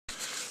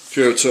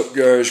Okay, what's up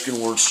guys?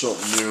 Gonna learn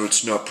something new.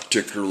 It's not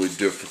particularly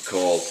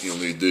difficult. You'll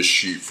need this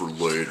sheet for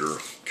later,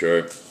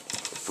 okay?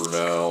 For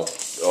now,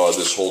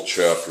 this whole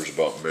chapter is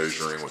about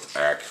measuring with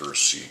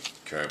accuracy,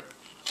 okay?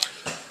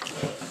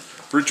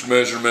 For each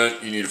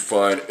measurement, you need to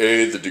find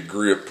A, the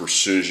degree of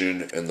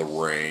precision, and the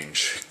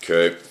range,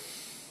 okay?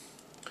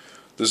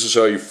 This is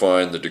how you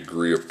find the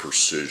degree of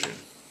precision.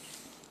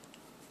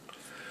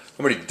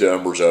 How many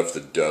numbers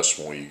after the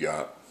decimal you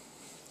got?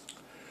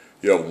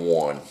 You have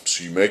 1.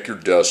 So you make your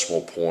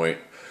decimal point.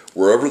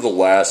 Wherever the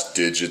last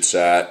digit's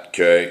at,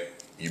 okay,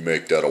 you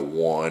make that a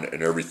 1,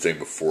 and everything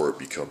before it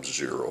becomes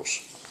zeros,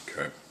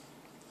 okay?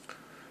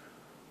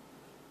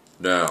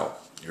 Now,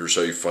 here's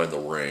how you find the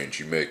range.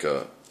 You make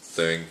a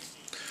thing,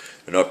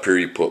 and up here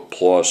you put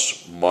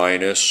plus,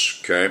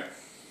 minus, okay?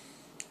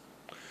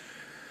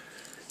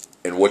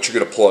 And what you're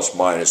going to plus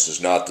minus is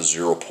not the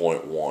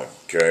 0.1,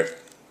 okay?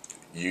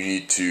 You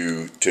need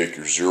to take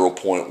your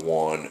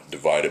 0.1,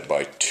 divide it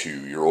by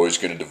 2. You're always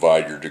going to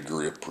divide your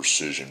degree of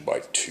precision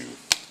by 2.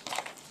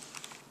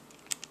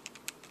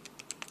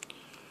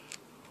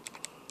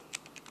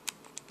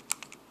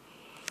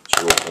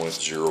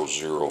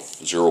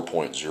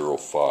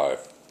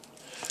 0.05.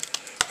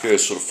 Okay,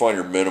 so to find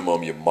your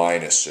minimum, you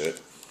minus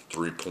it.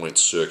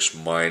 3.6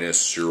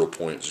 minus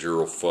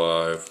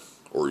 0.05,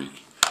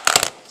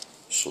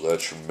 so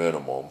that's your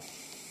minimum.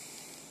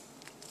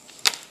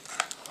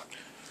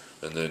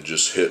 And then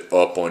just hit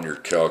up on your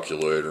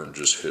calculator and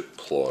just hit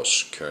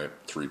plus, okay,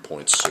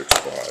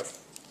 3.65.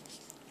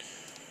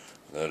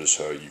 That is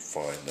how you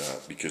find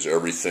that, because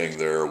everything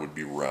there would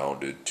be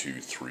rounded to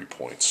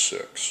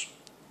 3.6.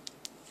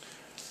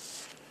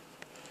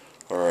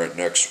 Alright,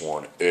 next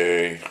one,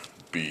 A,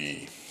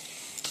 B.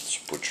 So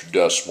put your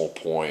decimal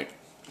point,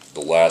 the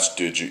last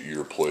digit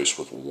you replace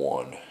with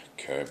 1,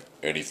 okay?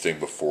 Anything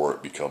before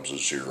it becomes a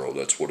 0.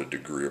 That's what a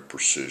degree of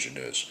precision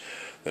is.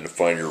 Then to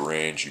find your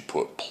range, you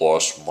put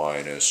plus,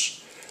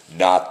 minus,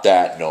 not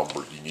that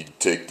number. You need to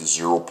take the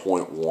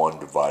 0.1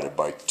 divided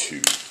by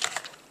 2.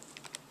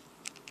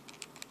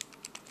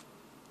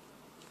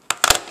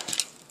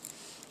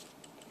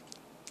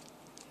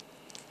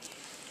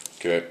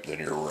 Okay, then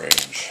your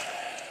range.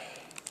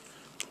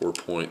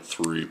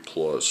 4.3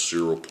 plus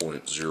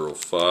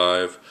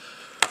 0.05.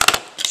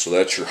 So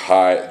that's your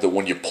high.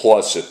 When you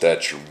plus it,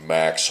 that's your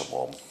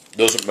maximum.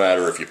 Doesn't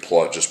matter if you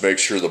plus. Just make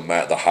sure the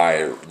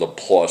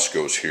plus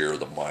goes here,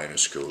 the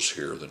minus goes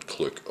here. Then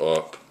click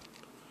up.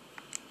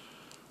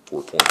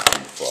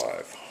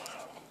 4.25.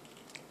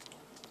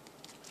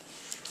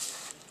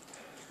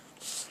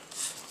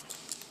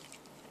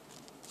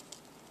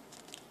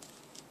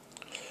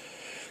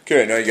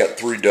 Okay, now you got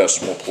 3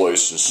 decimal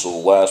places. So the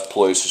last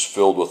place is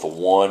filled with a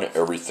 1.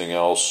 Everything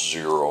else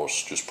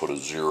zeros. Just put a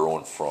 0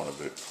 in front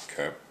of it.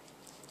 Okay.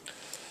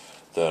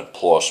 Then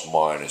plus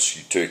minus,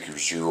 you take your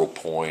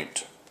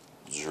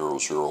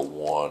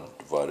 0.001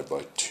 divided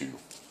by 2,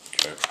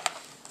 okay?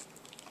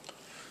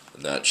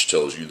 And that just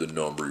tells you the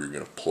number you're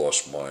going to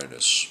plus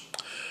minus.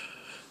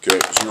 Okay,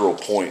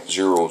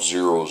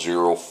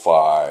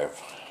 0.0005.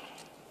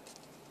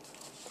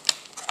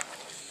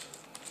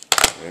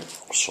 Okay,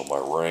 so my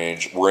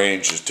range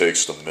just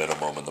takes the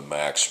minimum and the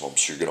maximum,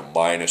 so you're going to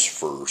minus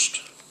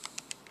first.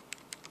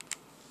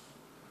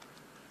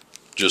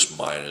 Just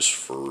minus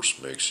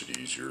first makes it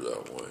easier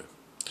that way.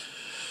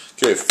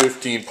 Okay,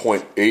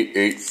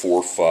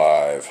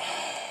 15.8845.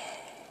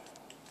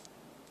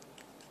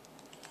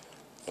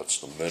 That's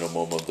the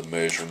minimum of the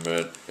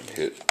measurement, and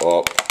hit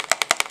up.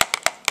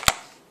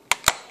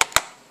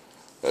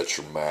 That's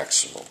your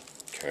maximum.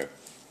 Okay,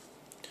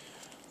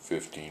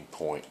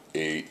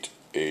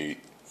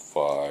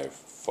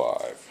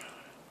 15.8855.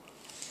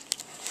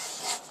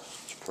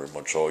 That's pretty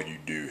much all you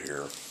do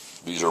here.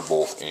 These are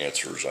both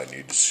answers. I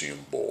need to see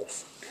them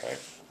both. Okay.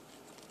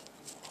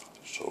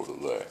 So do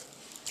they.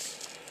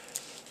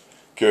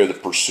 Okay, the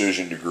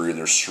precision degree,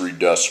 there's 3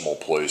 decimal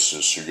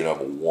places, so you're going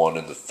to have a 1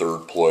 in the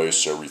 3rd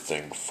place.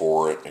 Everything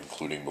before it,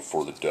 including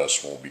before the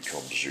decimal,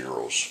 becomes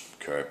zeros.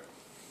 Okay.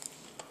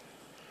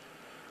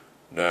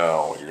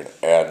 Now, you're going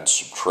to add and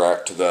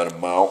subtract to that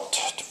amount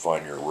to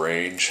find your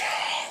range.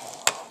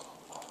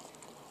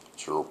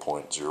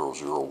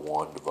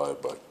 0.001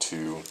 divided by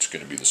 2. It's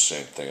going to be the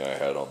same thing I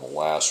had on the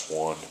last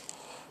one.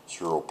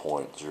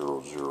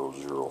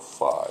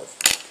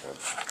 0.0005. Okay.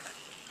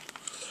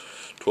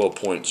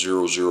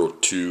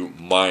 12.002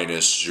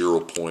 minus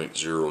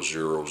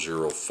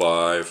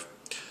 0.0005.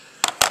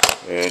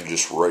 And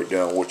just write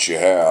down what you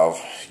have.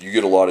 You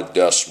get a lot of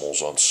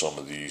decimals on some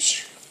of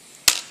these.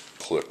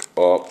 Click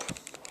up.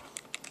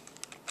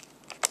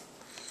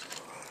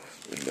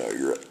 And now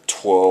you're at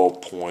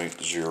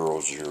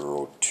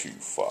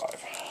 12.0025.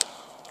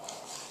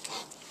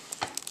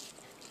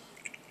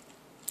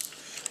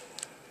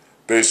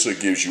 Basically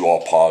gives you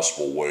all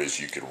possible ways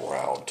you can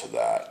round to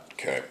that,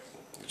 okay,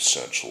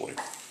 essentially.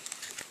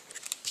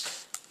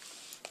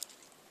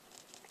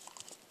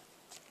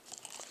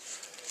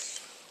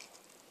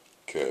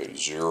 Okay,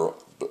 0.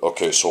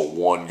 Okay, so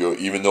 1 go,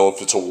 even though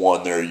if it's a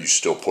 1 there, you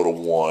still put a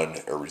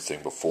 1.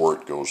 Everything before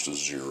it goes to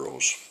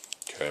zeros,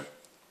 okay.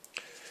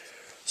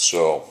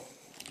 So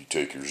you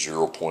take your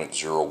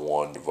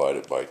 0.01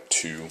 divided by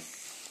 2,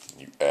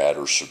 you add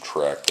or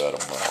subtract that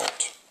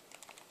amount.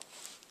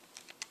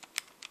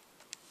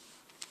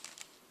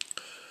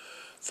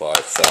 5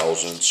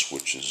 thousandths,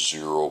 which is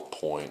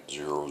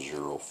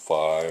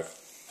 0.005.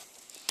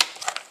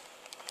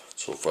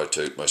 So if I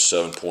take my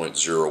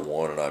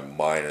 7.01 and I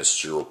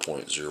minus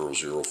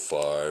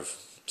 0.005,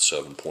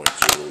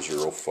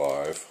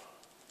 7.005,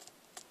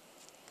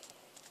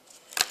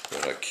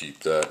 and I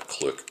keep that,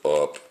 click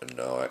up, and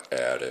now I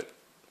add it,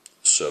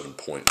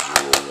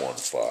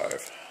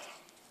 7.015.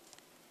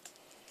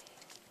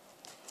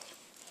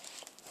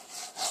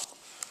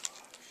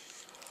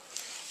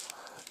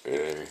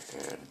 A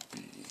and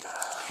B.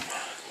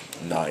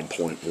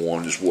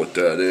 9.1 is what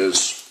that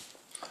is.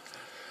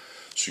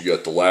 So you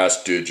got the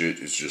last digit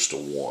is just a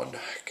 1,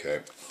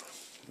 okay?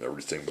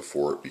 Everything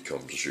before it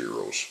becomes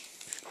zeros.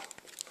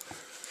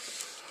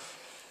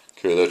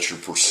 Okay, that's your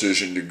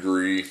precision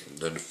degree. And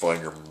then to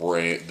find your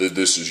range,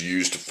 this is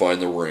used to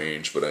find the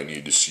range, but I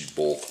need to see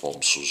both of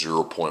them. So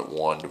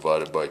 0.1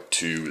 divided by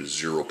 2 is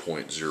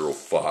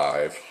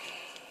 0.05.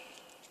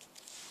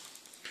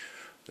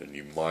 Then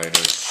you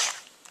minus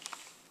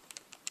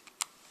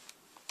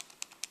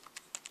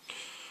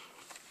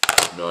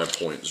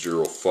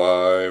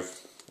 9.05.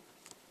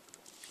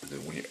 And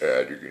then when you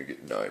add, you're going to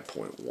get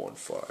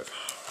 9.15.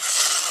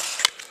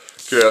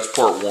 Okay, that's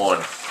part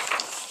 1.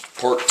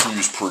 Part 2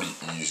 is pretty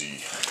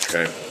easy,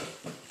 okay?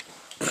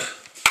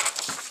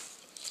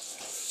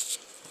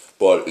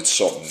 But it's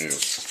something new.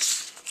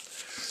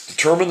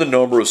 Determine the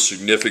number of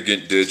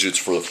significant digits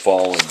for the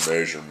following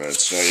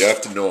measurements. Now you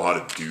have to know how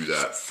to do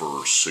that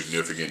first,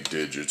 significant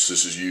digits.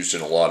 This is used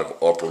in a lot of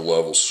upper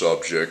level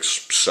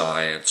subjects,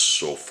 science,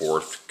 so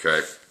forth,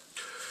 okay?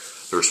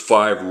 There's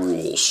 5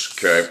 rules,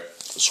 okay?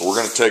 So we're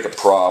going to take a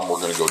problem, we're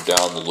going to go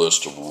down the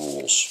list of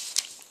rules.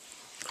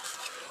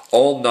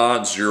 All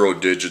non-zero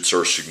digits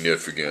are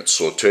significant,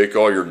 so take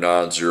all your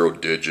non-zero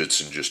digits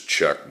and just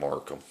check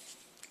mark them.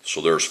 So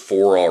there's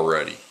 4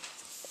 already.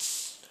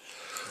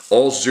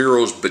 All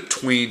zeros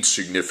between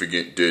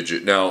significant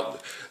digit. Now,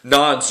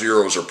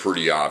 non-zeros are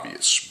pretty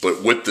obvious,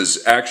 but with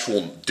the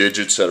actual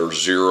digits that are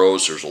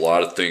zeros, there's a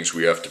lot of things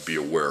we have to be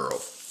aware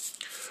of.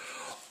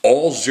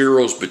 All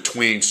zeros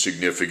between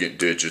significant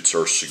digits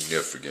are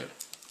significant.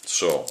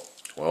 So,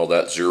 well,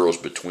 that zero's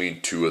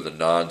between 2 of the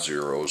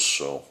non-zeros,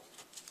 so,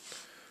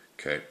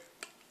 okay,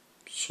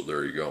 so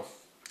there you go.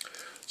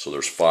 So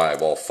there's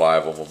 5, all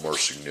 5 of them are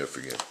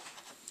significant.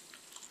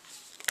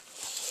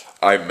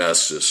 I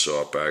messed this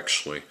up,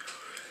 actually.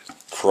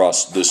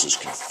 This is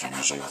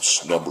confusing.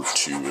 Number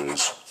 2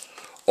 is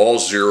all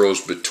zeros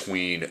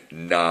between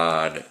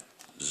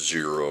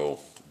non-zero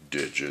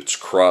digits.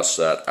 Cross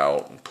that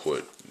out and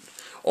put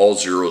all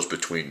zeros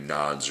between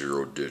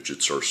non-zero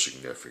digits are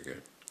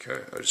significant.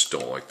 Okay, I just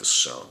don't like the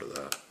sound of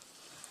that.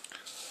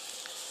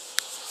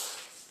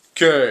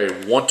 Okay,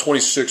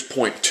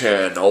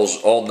 126.10,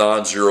 all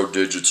non-zero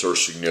digits are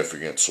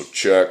significant. So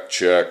check,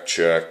 check,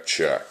 check,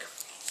 check.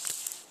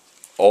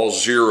 All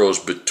zeros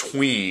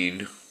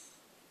between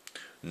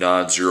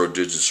non-zero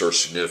digits are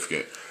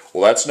significant.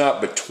 Well, that's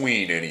not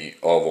between any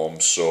of them,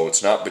 so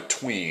it's not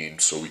between,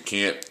 so we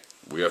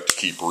have to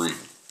keep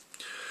reading.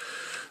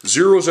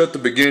 Zeros at the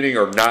beginning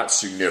are not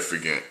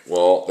significant.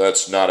 Well,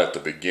 that's not at the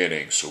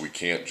beginning, so we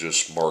can't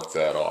just mark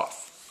that off.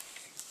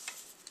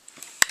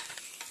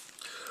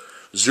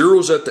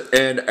 Zeros at the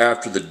end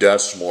after the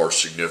decimal are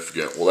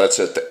significant. Well, that's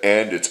at the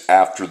end, it's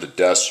after the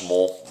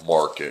decimal,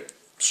 mark it.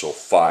 So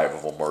 5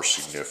 of them are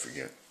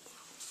significant.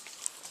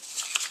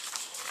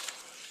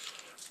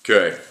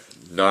 Okay,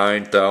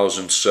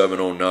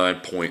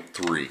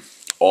 9,709.3.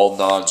 All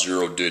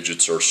non-zero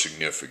digits are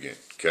significant,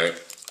 okay?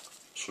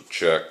 So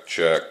check,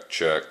 check,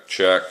 check,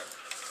 check.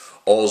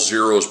 All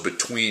zeros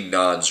between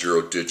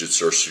non-zero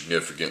digits are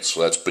significant.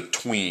 So that's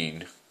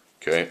between,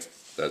 okay?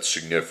 That's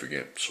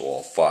significant. So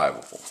all 5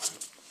 of them.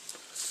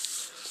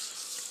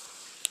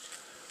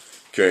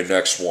 Okay,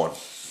 next one.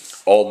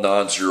 All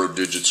non-zero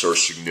digits are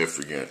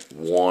significant.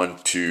 1,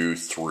 2,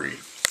 3.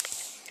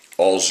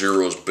 All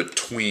zeros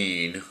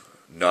between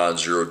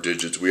non-zero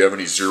digits. We have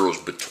any zeros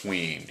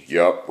between?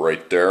 Yep,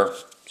 right there.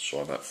 So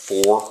I'm at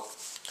 4.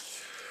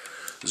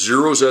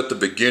 Zeros at the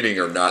beginning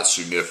are not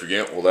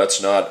significant. Well,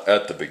 that's not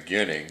at the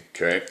beginning,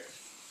 okay?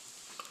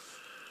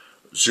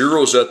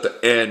 Zeros at the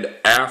end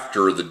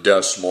after the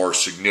decimal are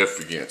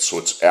significant. So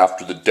it's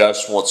after the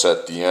decimal, it's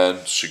at the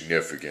end,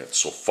 significant.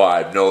 So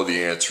 5. No,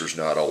 the answer is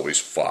not always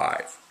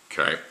 5,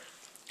 okay?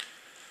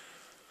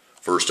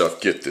 First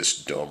off, get this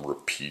dumb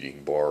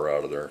repeating bar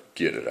out of there.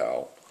 Get it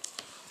out.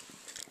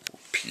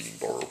 Repeating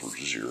bar over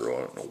 0. I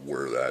don't know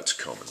where that's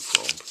coming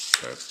from,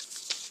 okay?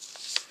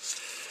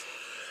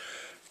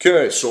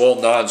 Okay, so all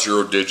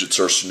non-zero digits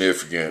are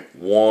significant.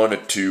 1, a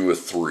 2, a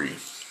 3.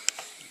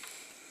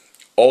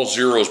 All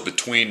zeros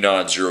between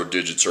non-zero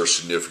digits are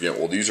significant.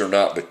 Well, these are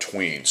not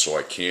between, so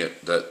I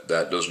can't,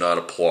 that does not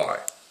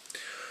apply.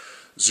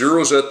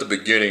 Zeros at the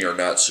beginning are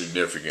not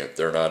significant.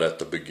 They're not at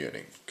the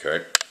beginning,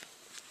 okay?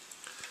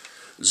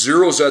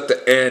 Zeros at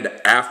the end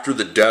after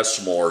the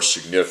decimal are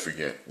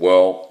significant.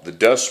 Well, the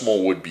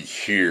decimal would be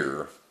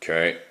here,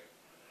 okay?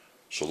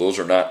 So those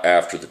are not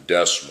after the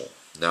decimal.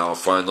 Now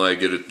finally I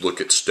get to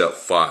look at step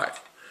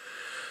 5.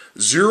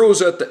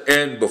 Zeros at the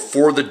end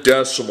before the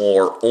decimal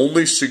are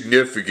only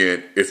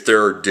significant if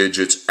there are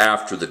digits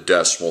after the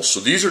decimal. So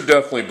these are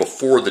definitely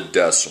before the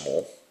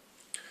decimal.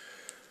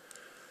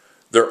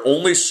 They're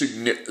only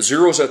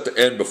zeros at the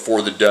end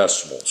before the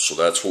decimal. So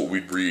that's what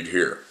we'd read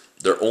here.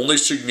 They're only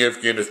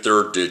significant if there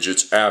are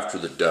digits after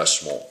the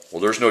decimal.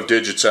 Well, there's no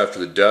digits after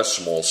the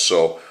decimal,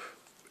 so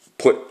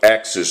put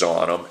X's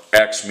on them.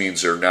 X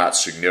means they're not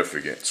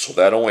significant. So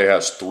that only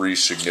has 3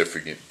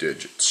 significant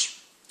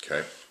digits.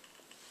 Okay.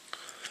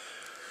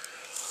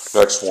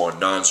 Next one,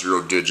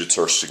 non-zero digits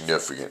are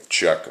significant.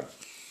 Check them.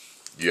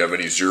 Do you have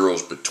any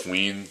zeros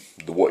between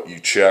what you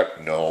check?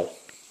 No.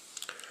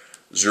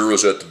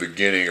 Zeros at the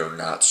beginning are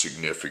not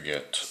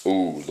significant.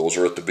 Ooh, those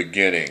are at the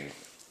beginning.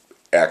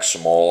 X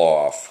them all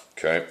off.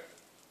 Okay.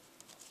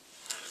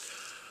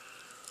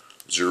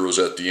 Zeros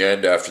at the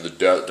end after the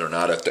they're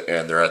not at the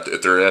end.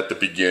 If they're at the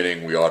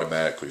beginning, we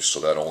automatically, so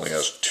that only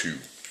has 2.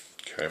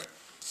 Okay.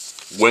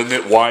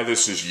 Why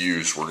this is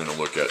used, we're going to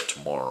look at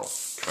tomorrow.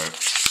 Okay.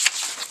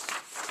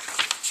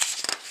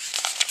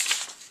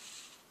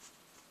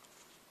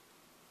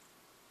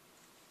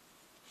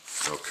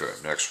 Okay,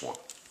 next one.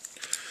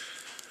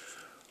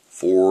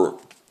 4,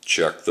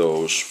 check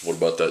those. What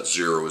about that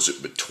 0? Is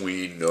it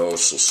between? No,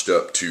 so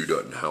step 2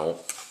 doesn't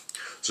help.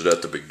 Is it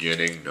at the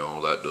beginning?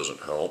 No, that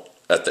doesn't help.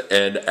 At the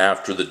end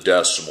after the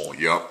decimal,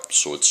 yep,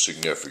 so it's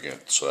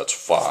significant. So that's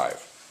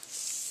 5.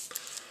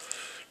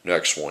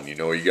 Next one, you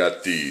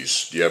got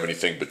these. Do you have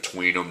anything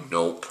between them?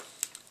 Nope.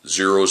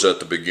 Zeros at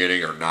the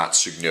beginning are not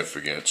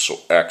significant, so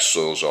X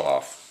those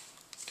off.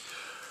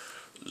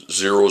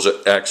 Zeros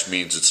at X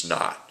means it's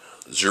not.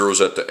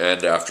 Zeros at the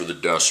end after the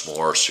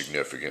decimal are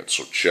significant,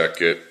 so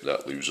check it.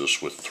 That leaves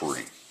us with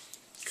 3.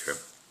 Okay.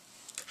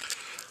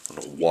 I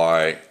don't know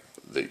why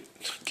they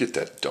get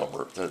that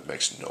dumber. That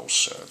makes no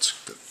sense.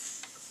 Get that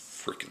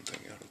freaking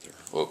thing out of there.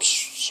 Oops,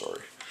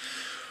 sorry.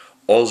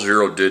 All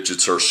 0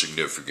 digits are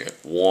significant.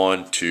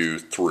 1, 2,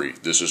 3.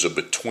 This is a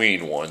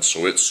between one,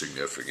 so it's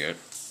significant.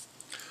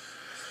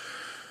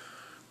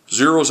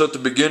 Zeros at the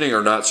beginning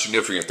are not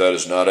significant. That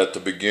is not at the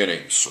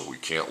beginning, so we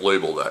can't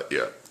label that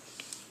yet.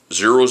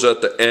 Zeros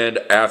at the end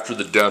after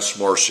the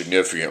decimal are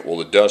significant. Well,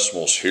 the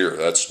decimal's here.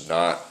 That's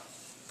not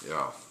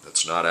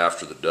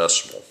after the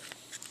decimal.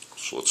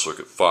 So let's look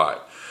at 5.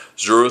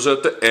 Zeros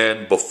at the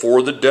end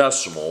before the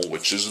decimal,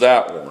 which is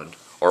that one,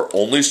 are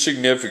only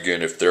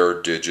significant if there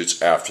are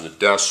digits after the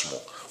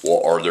decimal.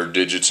 Well, are there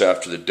digits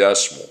after the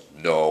decimal?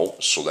 No,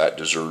 so that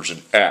deserves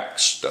an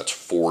X. That's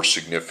 4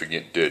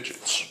 significant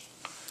digits.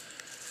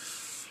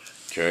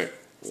 Okay,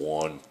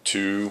 1,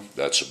 2,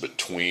 that's a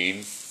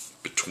between.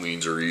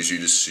 Betweens are easy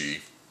to see,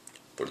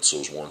 but it's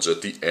those ones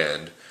at the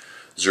end.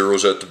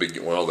 Zeros at the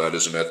beginning, well, that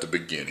isn't at the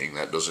beginning.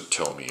 That doesn't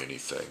tell me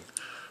anything.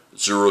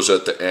 Zeros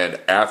at the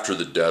end after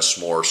the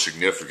decimal are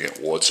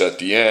significant. Well, it's at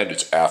the end.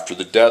 It's after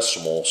the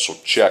decimal, so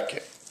check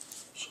it.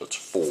 So it's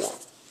 4. All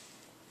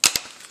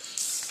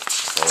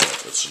right,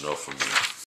 that's enough for me.